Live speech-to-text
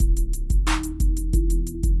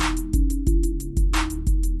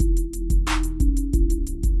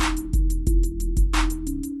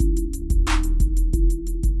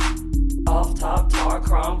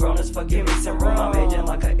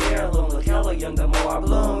young, the more I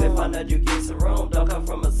bloom. If I nudge you, get some room. Don't come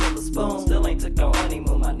from a silver spoon. Still ain't took no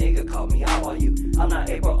honeymoon. My nigga called me, how are you? I'm not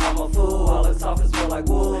April, I'm a fool. All it's soft is more like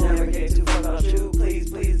wool. Never gave two fuck about you. Please,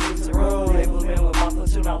 please, give some room. They move in with my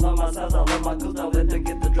platoon. I love my size, I love my goose. Don't let them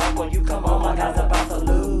get the drop when you come on. My guys about to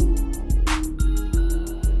lose.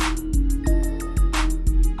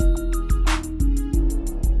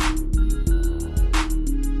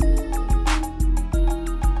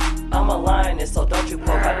 I'm a lioness, so don't you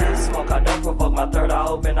poke. I do smoke, I don't provoke. My third eye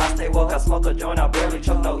open, I stay woke. I smoke a joint, I barely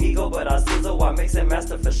choke. No ego, but I sizzle. I mix it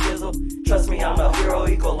master for shizzle. Trust me, I'm a hero.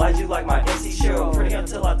 Equalize you like my MC Shiro. Pretty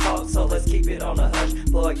until I talk, so let's keep it on the hush.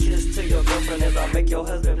 Blow a kiss to your girlfriend as I make your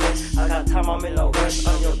husband blush. I got time, I'm in no rush.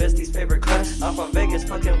 I'm your bestie's favorite crush. I'm from Vegas,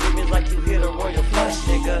 fucking with me like you hit a royal flush,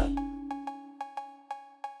 nigga.